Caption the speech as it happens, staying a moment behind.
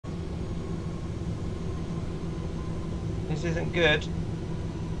This isn't good.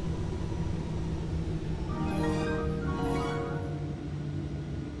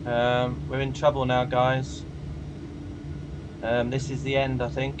 We're in trouble now, guys. This is the end, I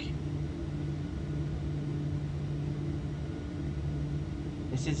think.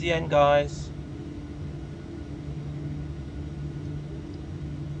 This is the end, guys.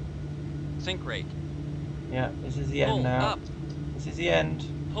 Sink rate. Yeah, this is the end now. Up. This is the end.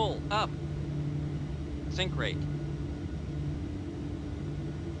 Pull up. Sink rate.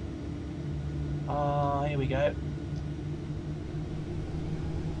 Ah, here we go.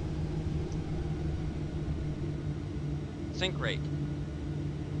 Sink rate.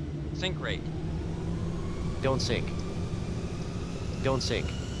 Sink rate. Don't sink. Don't sink.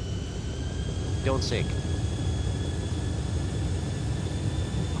 Don't sink.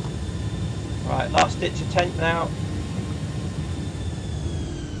 Right, last ditch attempt now.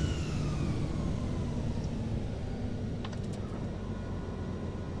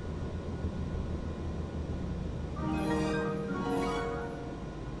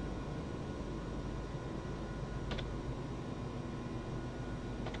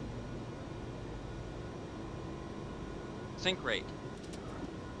 Sink rate.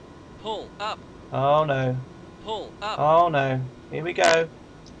 Pull up. Oh no. Pull up. Oh no. Here we go.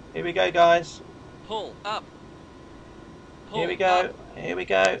 Here we go, guys. Pull up. Pull Here we go. Up. Here we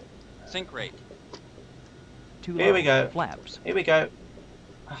go. Sink rate. Too Here low. we go. Flaps. Here we go.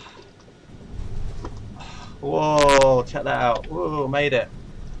 Whoa, check that out. Whoa, made it.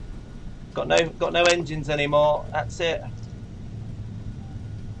 Got no engines anymore. That's it.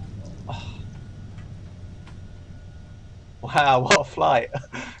 Oh. Wow, what a flight.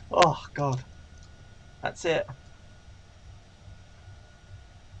 Oh god. That's it.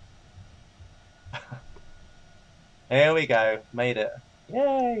 Here we go. Made it.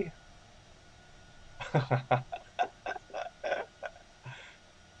 Yay.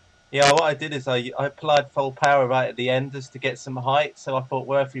 Yeah, what I did is I applied full power right at the end just to get some height. So I thought,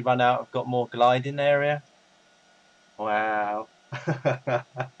 well, if we run out, I've got more gliding area. Wow.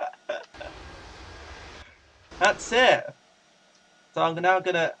 That's it. So I'm now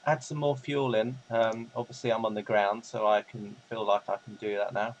going to add some more fuel in. Obviously, I'm on the ground, so I can feel like I can do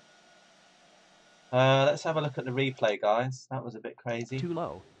that now. Let's have a look at the replay, guys. That was a bit crazy. Too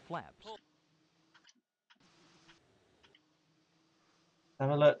low. Flaps. Have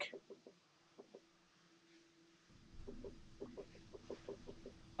a look.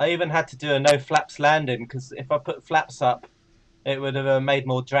 I even had to do a no flaps landing because if I put flaps up, it would have made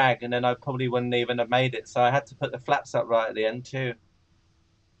more drag, and then I probably wouldn't even have made it. So I had to put the flaps up right at the end too.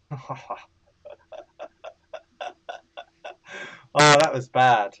 Oh, that was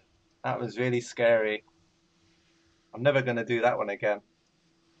bad. That was really scary. I'm never going to do that one again.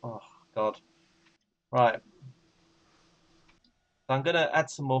 Oh, God. Right. So I'm going to add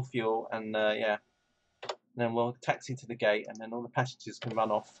some more fuel and, yeah. And then we'll taxi to the gate and then all the passengers can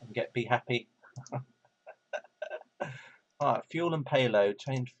run off and be happy. Alright, fuel and payload.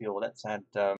 Change fuel. Let's add...